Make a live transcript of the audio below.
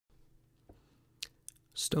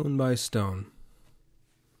Stone by Stone.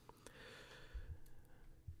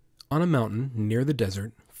 On a mountain near the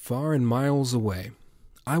desert, far and miles away,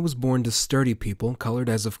 I was born to sturdy people colored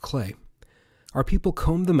as of clay. Our people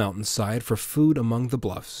combed the mountainside for food among the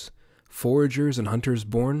bluffs. Foragers and hunters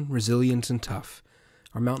born, resilient and tough.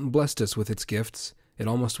 Our mountain blessed us with its gifts. It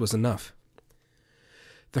almost was enough.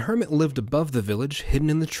 The hermit lived above the village,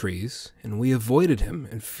 hidden in the trees, and we avoided him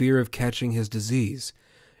in fear of catching his disease.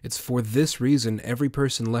 It's for this reason every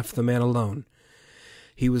person left the man alone.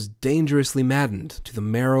 He was dangerously maddened to the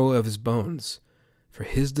marrow of his bones, for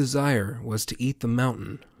his desire was to eat the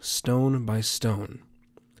mountain, stone by stone.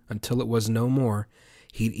 Until it was no more,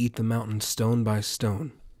 he'd eat the mountain stone by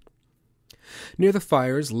stone. Near the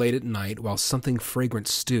fires, late at night, while something fragrant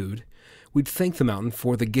stewed, we'd thank the mountain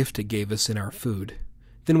for the gift it gave us in our food.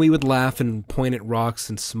 Then we would laugh and point at rocks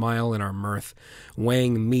and smile in our mirth,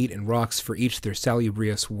 weighing meat and rocks for each their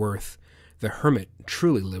salubrious worth. The hermit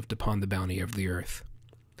truly lived upon the bounty of the earth.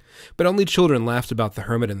 But only children laughed about the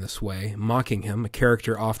hermit in this way, mocking him, a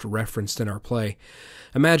character oft referenced in our play,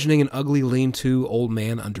 imagining an ugly lean-to old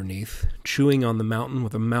man underneath, chewing on the mountain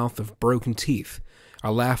with a mouth of broken teeth.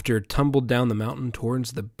 Our laughter tumbled down the mountain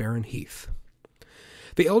towards the barren heath.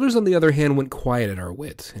 The elders, on the other hand, went quiet at our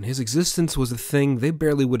wit, and his existence was a thing they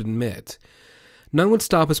barely would admit. None would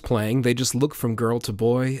stop us playing, they just looked from girl to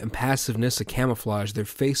boy, impassiveness a camouflage their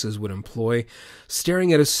faces would employ,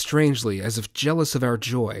 staring at us strangely, as if jealous of our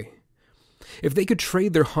joy. If they could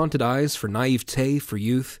trade their haunted eyes for naivete, for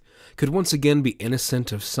youth, could once again be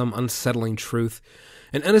innocent of some unsettling truth,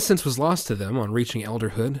 and innocence was lost to them on reaching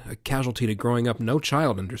elderhood, a casualty to growing up no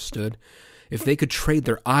child understood. If they could trade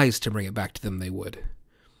their eyes to bring it back to them, they would.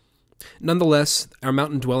 Nonetheless, our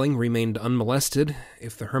mountain dwelling remained unmolested.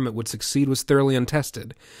 If the hermit would succeed was thoroughly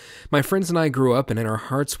untested. My friends and I grew up, and in our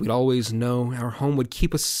hearts we'd always know our home would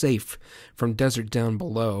keep us safe from desert down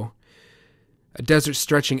below, a desert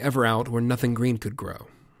stretching ever out where nothing green could grow.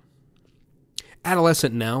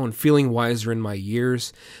 Adolescent now, and feeling wiser in my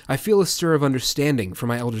years, I feel a stir of understanding for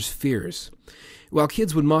my elders' fears. While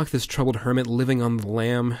kids would mock this troubled hermit living on the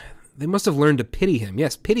lam, they must have learned to pity him,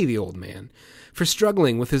 yes, pity the old man, for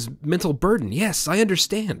struggling with his mental burden. Yes, I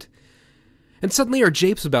understand. And suddenly our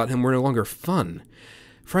japes about him were no longer fun,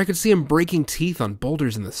 for I could see him breaking teeth on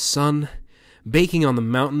boulders in the sun, baking on the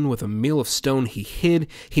mountain with a meal of stone he hid.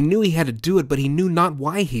 He knew he had to do it, but he knew not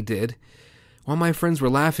why he did. While my friends were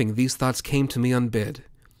laughing, these thoughts came to me unbid.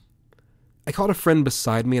 I called a friend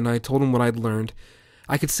beside me, and I told him what I'd learned.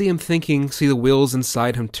 I could see him thinking, see the wheels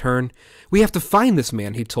inside him turn. We have to find this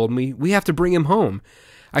man, he told me. We have to bring him home.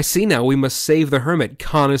 I see now we must save the hermit,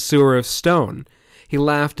 connoisseur of stone. He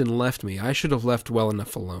laughed and left me. I should have left well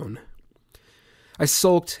enough alone. I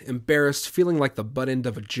sulked, embarrassed, feeling like the butt end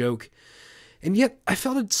of a joke. And yet I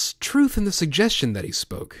felt its truth in the suggestion that he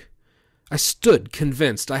spoke. I stood,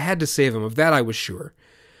 convinced. I had to save him, of that I was sure.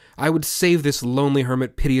 I would save this lonely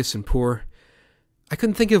hermit, piteous and poor. I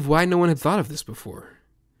couldn't think of why no one had thought of this before.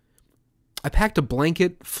 I packed a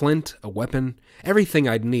blanket, flint, a weapon, everything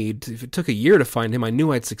I'd need. If it took a year to find him, I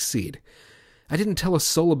knew I'd succeed. I didn't tell a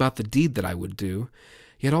soul about the deed that I would do,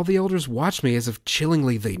 yet all the elders watched me as if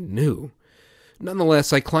chillingly they knew.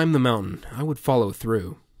 Nonetheless, I climbed the mountain. I would follow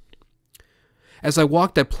through. As I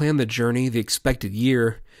walked, I planned the journey, the expected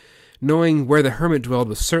year, knowing where the hermit dwelled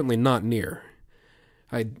was certainly not near.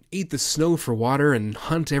 I'd eat the snow for water and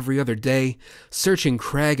hunt every other day, searching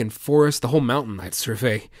crag and forest, the whole mountain I'd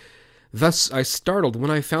survey. Thus I startled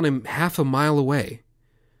when I found him half a mile away.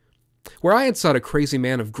 Where I had sought a crazy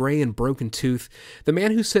man of gray and broken tooth, the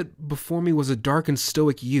man who sat before me was a dark and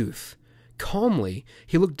stoic youth. Calmly,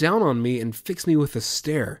 he looked down on me and fixed me with a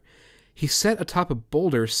stare. He sat atop a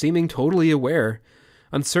boulder, seeming totally aware.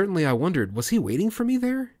 Uncertainly I wondered, was he waiting for me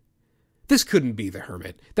there? This couldn't be the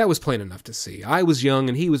hermit. That was plain enough to see. I was young,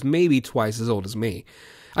 and he was maybe twice as old as me.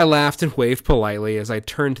 I laughed and waved politely as I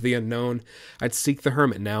turned to the unknown. I'd seek the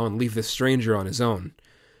hermit now and leave this stranger on his own.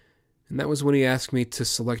 And that was when he asked me to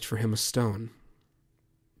select for him a stone.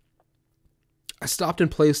 I stopped in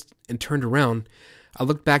place and turned around. I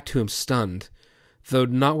looked back to him stunned. Though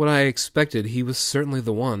not what I expected, he was certainly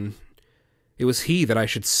the one. It was he that I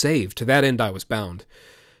should save. To that end I was bound.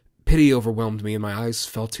 Pity overwhelmed me, and my eyes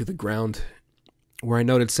fell to the ground, where I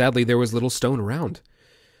noted sadly there was little stone around.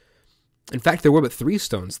 In fact, there were but 3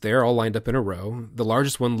 stones there, all lined up in a row. The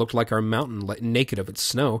largest one looked like our mountain, naked of its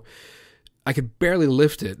snow. I could barely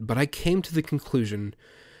lift it, but I came to the conclusion,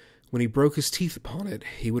 when he broke his teeth upon it,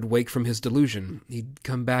 he would wake from his delusion. He'd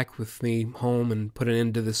come back with me home and put an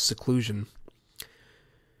end to this seclusion.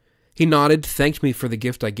 He nodded, thanked me for the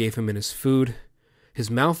gift I gave him in his food, His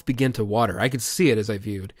mouth began to water. I could see it as I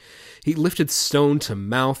viewed. He lifted stone to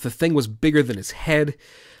mouth. The thing was bigger than his head.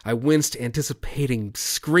 I winced, anticipating,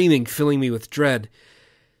 screaming, filling me with dread.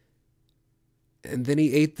 And then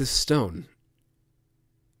he ate the stone.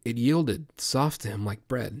 It yielded soft to him like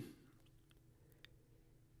bread.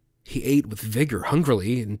 He ate with vigor,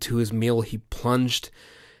 hungrily. Into his meal he plunged,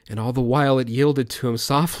 and all the while it yielded to him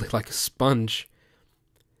softly like a sponge.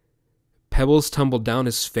 Pebbles tumbled down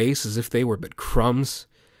his face as if they were but crumbs.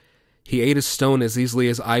 He ate a stone as easily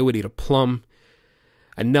as I would eat a plum.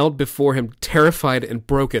 I knelt before him, terrified and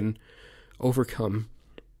broken, overcome.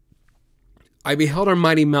 I beheld our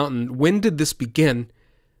mighty mountain. When did this begin?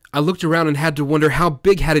 I looked around and had to wonder, how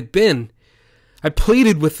big had it been? I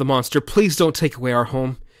pleaded with the monster, please don't take away our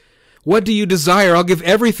home. What do you desire? I'll give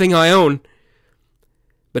everything I own.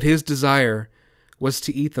 But his desire was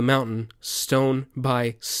to eat the mountain stone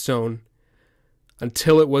by stone.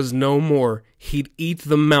 Until it was no more, he'd eat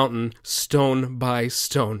the mountain stone by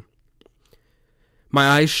stone. My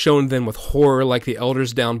eyes shone then with horror like the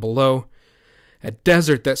elders down below. A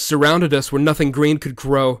desert that surrounded us where nothing green could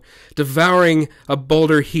grow. Devouring a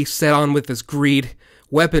boulder he set on with his greed,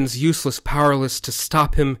 weapons useless, powerless to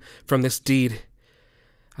stop him from this deed.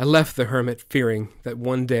 I left the hermit fearing that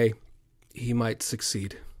one day he might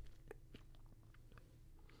succeed.